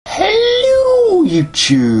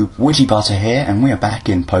YouTube, Witty Butter here, and we are back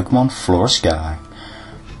in Pokémon Flora Sky.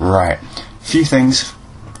 Right, a few things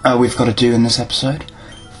we've got to do in this episode.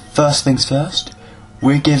 First things first,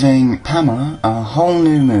 we're giving Pamela a whole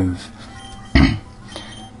new move.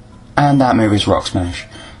 And that move is Rock Smash.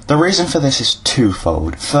 The reason for this is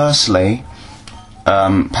twofold. Firstly,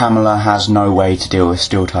 Pamela has no way to deal with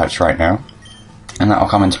Steel types right now, and that will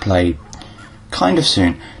come into play kind of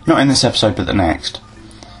soon. Not in this episode, but the next.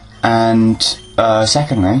 And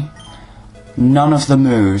secondly, none of the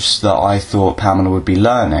moves that I thought Pamela would be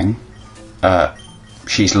learning,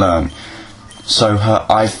 she's learned. So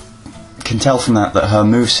I can tell from that her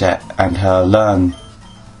moveset and her learn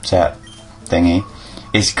set thingy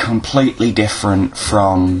is completely different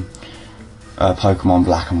from Pokemon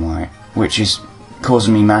Black and White, which is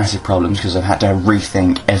causing me massive problems because I've had to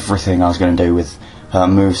rethink everything I was going to do with her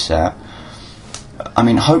moveset. I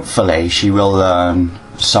mean, hopefully she will learn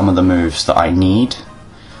some of the moves that I need,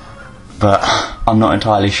 but I'm not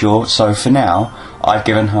entirely sure. So for now, I've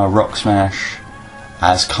given her Rock Smash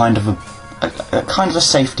as kind of a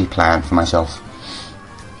safety plan for myself.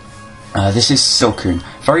 This is Silcoon,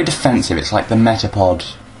 very defensive. It's like the Metapod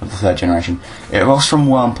of the 3rd generation. It evolves from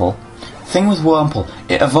Wurmple. Thing with Wurmple,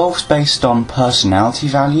 it evolves based on personality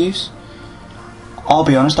values. I'll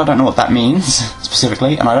be honest, I don't know what that means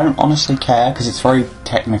specifically, and I don't honestly care because it's very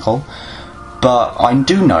technical. But I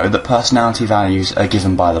do know that personality values are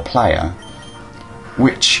given by the player,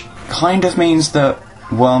 which kind of means that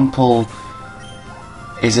Wurmple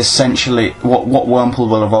is essentially what Wurmple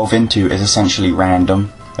will evolve into is essentially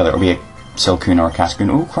random, whether it will be a Silcoon or a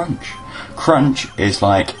Cascoon. Oh, Crunch! Crunch is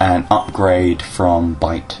like an upgrade from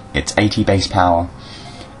Bite. It's 80 base power,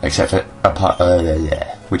 except for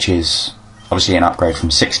which is obviously an upgrade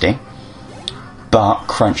from 60. But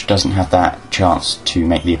Crunch doesn't have that chance to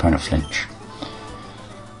make the opponent flinch.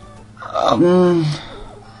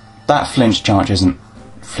 That flinch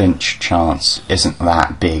chance isn't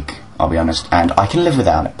that big, I'll be honest, and I can live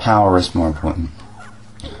without it. Power is more important.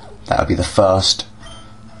 That would be the first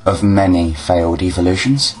of many failed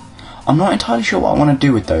evolutions. I'm not entirely sure what I want to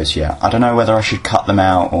do with those yet. I don't know whether I should cut them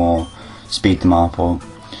out or speed them up or...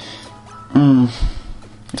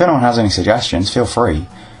 If anyone has any suggestions, feel free.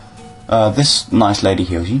 This nice lady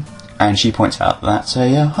heals you, and she points out that's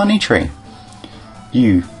a honey tree.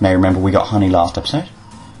 You may remember we got honey last episode,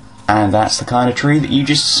 and that's the kind of tree that you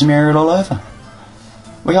just smear it all over.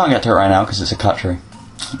 We can't get to it right now because it's a cut tree.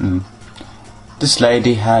 This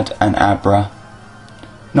lady had an Abra.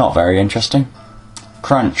 Not very interesting.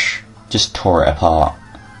 Crunch just tore it apart,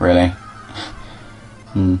 really.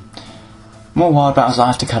 More wild battles I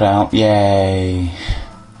have to cut out, yay.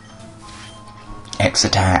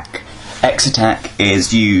 X-Attack. X-Attack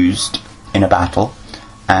is used in a battle,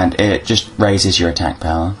 and it just raises your attack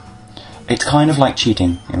power. It's kind of like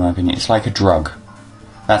cheating, in my opinion. It's like a drug.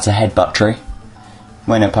 That's a headbutt tree.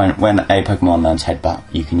 When a Pokemon learns headbutt,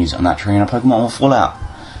 you can use it on that tree and a Pokemon will fall out.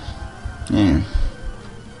 Yeah.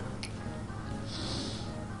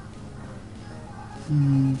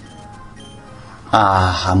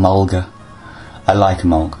 Emolga. I like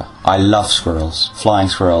Emolga. I love squirrels. Flying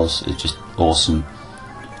squirrels is just awesome.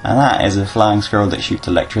 And that is a flying squirrel that shoots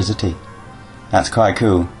electricity. That's quite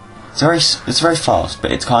cool. It's very fast,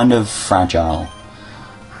 but it's kind of fragile,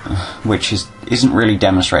 which isn't really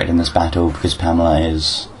demonstrated in this battle because Pamela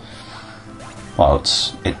is, well,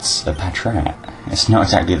 it's a Patrat. It's not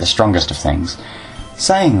exactly the strongest of things.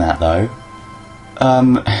 Saying that though,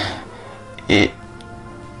 it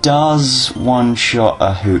does one-shot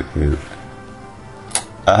a Hoot.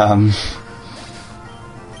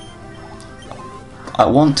 I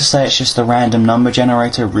want to say it's just the random number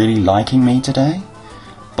generator really liking me today,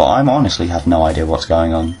 but I honestly have no idea what's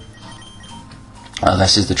going on.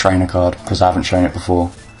 This is the trainer card, because I haven't shown it before.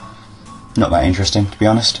 Not that interesting, to be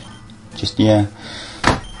honest. Just, yeah.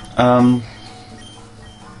 I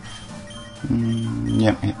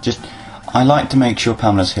like to make sure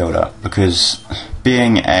Pamela's healed up, because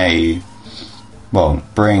being an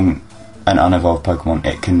unevolved Pokemon,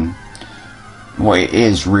 it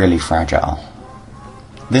is really fragile.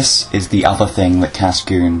 This is the other thing that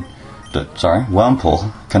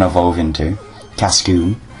Wurmple can evolve into.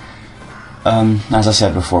 Cascoon. As I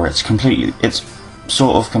said before, it's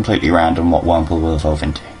sort of completely random what Wurmple will evolve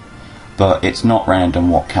into. But it's not random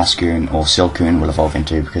what Cascoon or Silcoon will evolve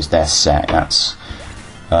into because they're set. That's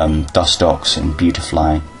Dustox and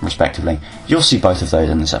Beautifly, respectively. You'll see both of those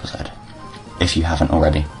in this episode, if you haven't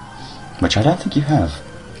already. Which I don't think you have.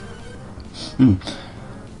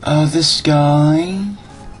 This guy...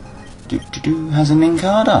 has a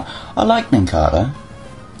Nincada. I like Nincada.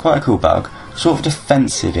 Quite a cool bug. Sort of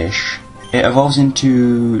defensive-ish. it evolves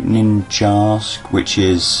into Ninjask, which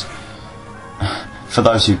is, for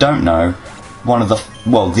those who don't know, one of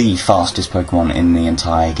the fastest Pokemon in the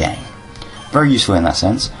entire game. Very useful in that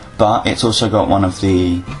sense, but it's also got one of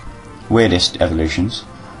the weirdest evolutions,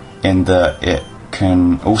 in that it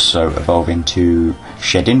can also evolve into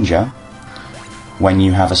Shedinja when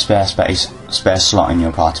you have a spare slot in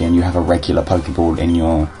your party and you have a regular Pokeball in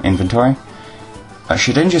your inventory.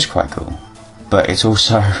 Shedinja's quite cool, but it's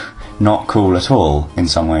also not cool at all in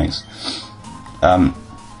some ways.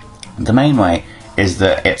 The main way is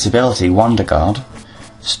that its ability, Wonder Guard,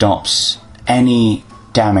 stops any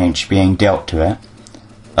damage being dealt to it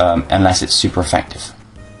unless it's super effective.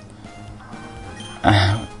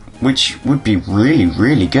 Which would be really,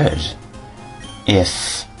 really good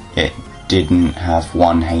if it didn't have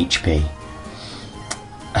 1 HP.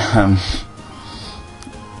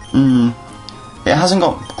 It hasn't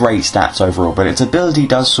got great stats overall, but its ability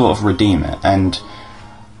does sort of redeem it, and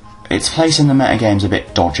its place in the metagame's a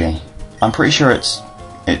bit dodgy. I'm pretty sure it's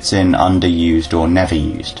in underused or never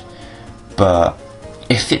used, but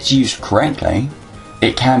if it's used correctly,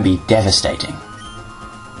 it can be devastating.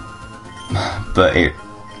 But it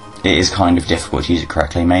is kind of difficult to use it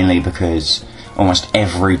correctly, mainly because almost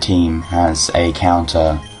every team has a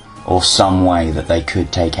counter or some way that they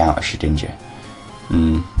could take out a Shedinja.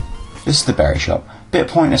 This is the berry shop. Bit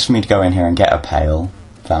pointless for me to go in here and get a pail.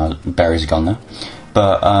 Berries are gone now.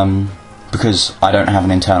 But because I don't have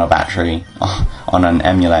an internal battery on an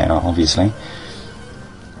emulator, obviously,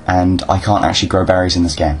 and I can't actually grow berries in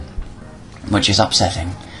this game, which is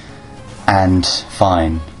upsetting and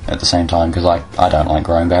fine at the same time, because I don't like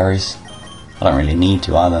growing berries. I don't really need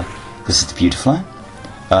to either. This is the Beautifly.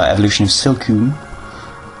 Evolution of Silcoon.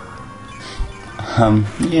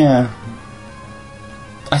 Yeah.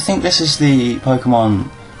 I think this is the Pokemon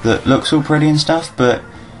that looks all pretty and stuff, but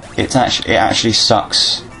it actually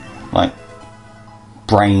sucks like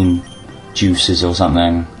brain juices or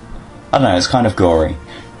something. I don't know, it's kind of gory.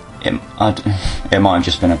 It might have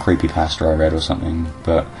just been a creepypasta I read or something,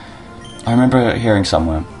 but I remember hearing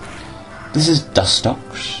somewhere. This is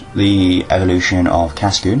Dustox, the evolution of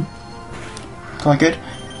Cascoon. Quite good.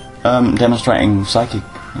 Demonstrating psychic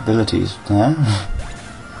abilities there.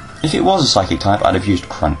 If it was a psychic type, I'd have used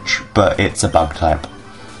Crunch, but it's a bug type,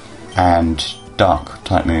 and dark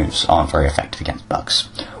type moves aren't very effective against bugs,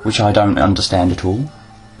 which I don't understand at all.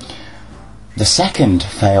 The second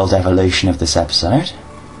failed evolution of this episode.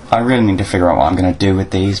 I really need to figure out what I'm going to do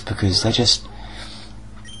with these, because they're just...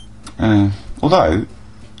 although,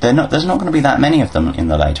 there's not going to be that many of them in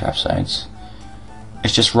the later episodes.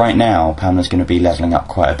 It's just right now, Pamela's going to be levelling up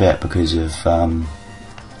quite a bit because of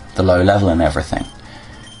the low level and everything.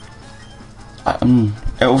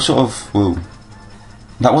 It all sort of... Well,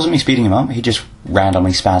 that wasn't me speeding him up, he just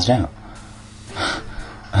randomly spazzed out.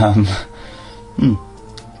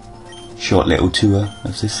 Short little tour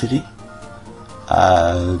of the city.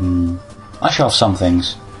 I show off some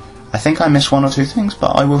things. I think I missed 1 or 2 things,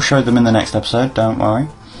 but I will show them in the next episode, don't worry.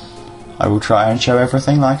 I will try and show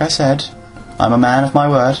everything like I said. I'm a man of my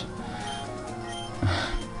word.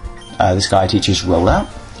 This guy teaches Rollout,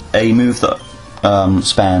 a move that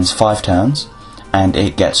spans 5 turns, and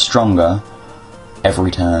it gets stronger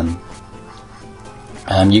every turn.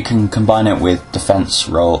 You can combine it with defense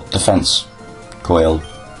coil.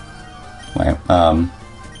 Wait,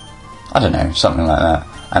 I don't know, something like that,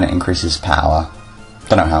 and it increases power.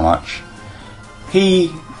 Don't know how much.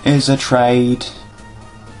 He is a trade.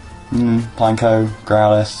 Pineco,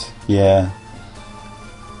 Growlithe, yeah.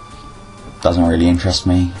 Doesn't really interest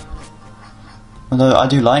me. Although I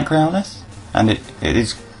do like Growlithe, and it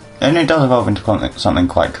does evolve into something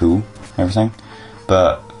quite cool and everything,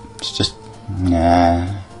 but it's just nah.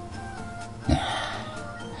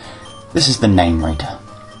 This is the name reader.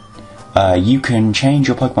 You can change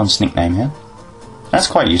your Pokemon's nickname here. That's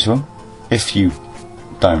quite useful if you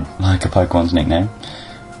don't like a Pokemon's nickname.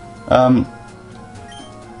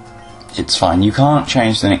 It's fine. You can't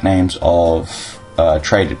change the nicknames of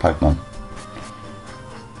traded Pokemon,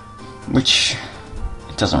 which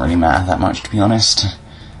it doesn't really matter that much, to be honest.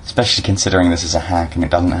 Especially considering this is a hack and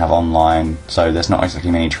it doesn't have online, so there's not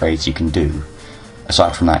exactly many trades you can do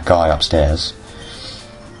aside from that guy upstairs.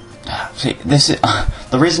 See, this is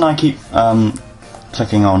the reason I keep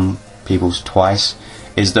clicking on people's twice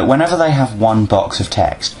is that whenever they have 1 box of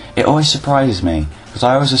text, it always surprises me, because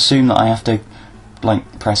I always assume that I have to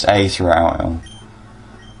like press A throughout it all.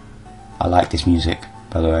 I like this music,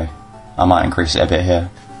 by the way. I might increase it a bit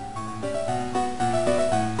here.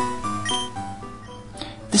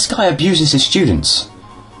 This guy abuses his students.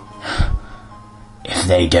 If If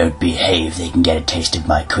they don't behave, they can get a taste of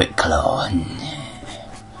my quick claw.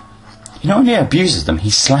 He not only abuses them, he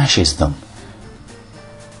slashes them.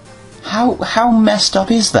 How messed up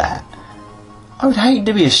is that? I would hate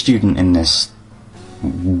to be a student in this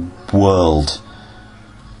world.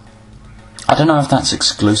 I don't know if that's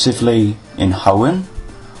exclusively in Hoenn,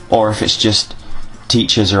 or if it's just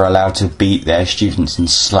teachers are allowed to beat their students and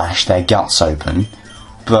slash their guts open,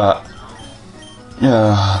 but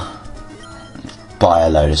buy a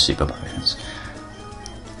load of super potions.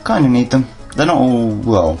 Kinda need them. They're not all,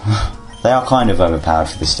 well, they are kind of overpowered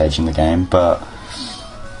for this stage in the game, but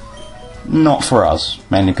not for us,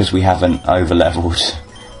 mainly because we haven't over-leveled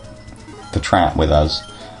Patrat with us.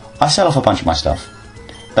 I sell off a bunch of my stuff.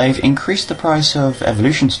 They've increased the price of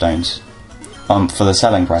evolution stones, for the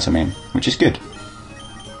selling price I mean, which is good.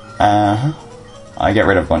 I get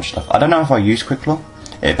rid of a bunch of stuff. I don't know if I use Quick Claw.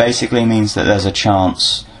 It basically means that there's a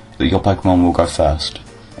chance that your Pokemon will go first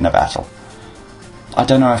in a battle. I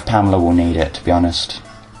don't know if Pamela will need it, to be honest,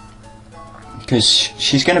 because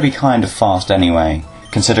she's going to be kind of fast anyway,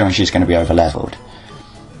 considering she's going to be over-leveled.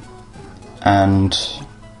 And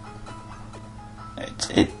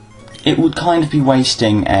it would kind of be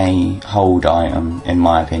wasting a hold item, in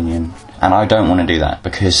my opinion, and I don't want to do that,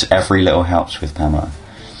 because every little helps with Pamela.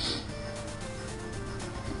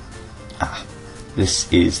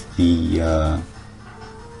 This is the,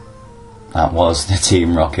 that was the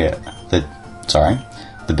Team Rocket, the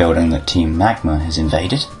building that Team Magma has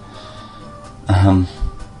invaded.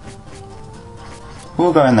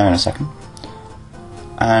 We'll go in there in a second,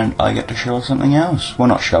 and I get to show off something else. Well,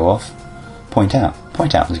 not show off, point out.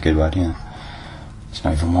 Point out is a good word, yeah. It's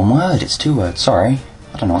not even one word, it's two words, sorry.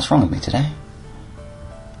 I don't know what's wrong with me today.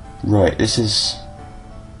 Right, this is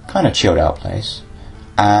kind of chilled out place.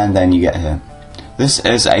 And then you get here. This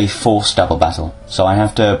is a forced double battle, so I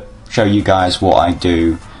have to show you guys what I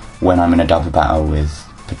do when I'm in a double battle with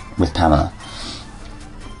Pamela.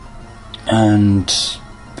 And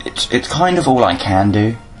it's kind of all I can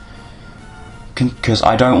do, because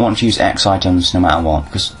I don't want to use X items no matter what,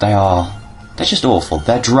 because they're just awful.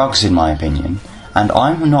 They're drugs in my opinion, and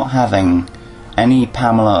I'm not having any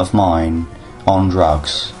Pamela of mine on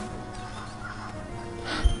drugs.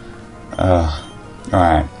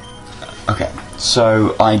 Alright. Okay,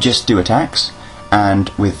 so I just do attacks, and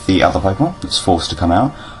with the other Pokemon that's forced to come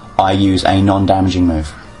out, I use a non-damaging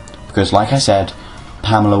move. Because like I said,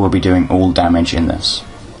 Pamela will be doing all damage in this.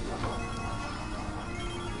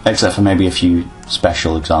 Except for maybe a few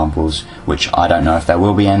special examples, which I don't know if there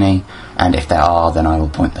will be any, and if there are, then I will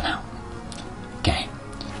point them out. Okay.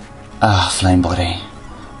 Flame Body.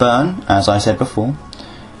 Burn, as I said before,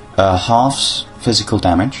 halves physical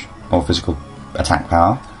damage, or physical attack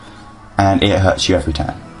power, and it hurts you every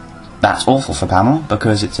turn. That's awful for Pamela,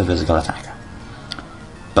 because it's a physical attacker.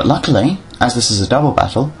 But luckily, as this is a double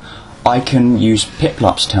battle, I can use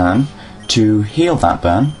Piplup's turn to heal that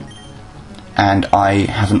burn, and I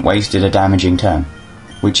haven't wasted a damaging turn,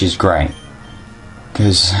 which is great,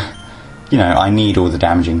 because, you know, I need all the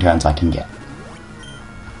damaging turns I can get.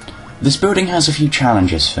 This building has a few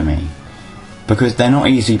challenges for me, because they're not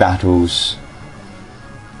easy battles,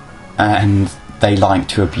 and they like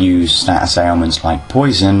to abuse status ailments like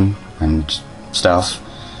poison and stuff.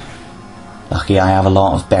 Lucky I have a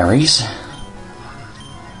lot of berries.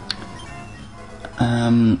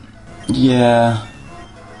 Yeah.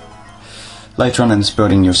 Later on in this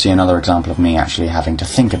building you'll see another example of me actually having to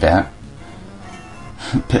think a bit.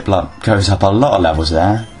 Piplup goes up a lot of levels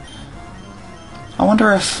there. I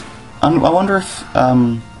wonder if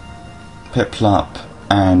Piplup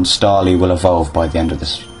and Starly will evolve by the end of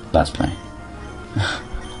this Let's Play.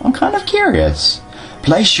 I'm kind of curious.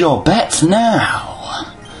 Place your bets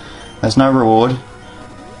now. There's no reward,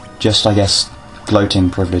 just I guess gloating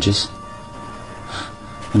privileges.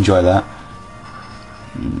 Enjoy that.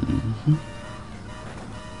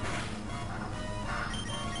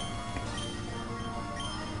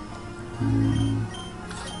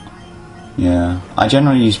 Yeah, I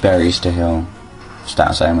generally use berries to heal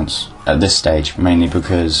status ailments at this stage, mainly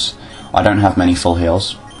because I don't have many full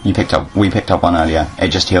heals. We picked up one earlier. It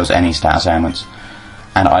just heals any status ailments,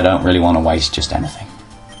 and I don't really want to waste just anything.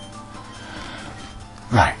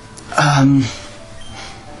 Right.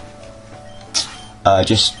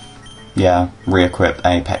 Re-equip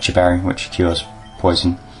a Pecha Berry, which cures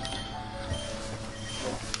poison.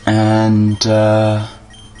 And,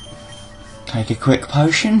 take a quick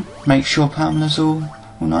potion, make sure Pamela's all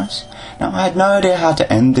nice. Now, I had no idea how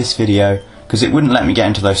to end this video, because it wouldn't let me get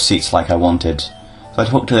into those seats like I wanted. So I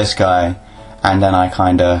talked to this guy, and then I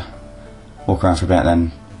kinda walk around for a bit,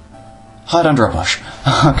 then hide under a bush.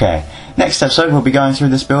 Okay, next episode we'll be going through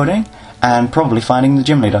this building and probably finding the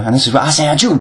gym leader. And this is what I say, adieu!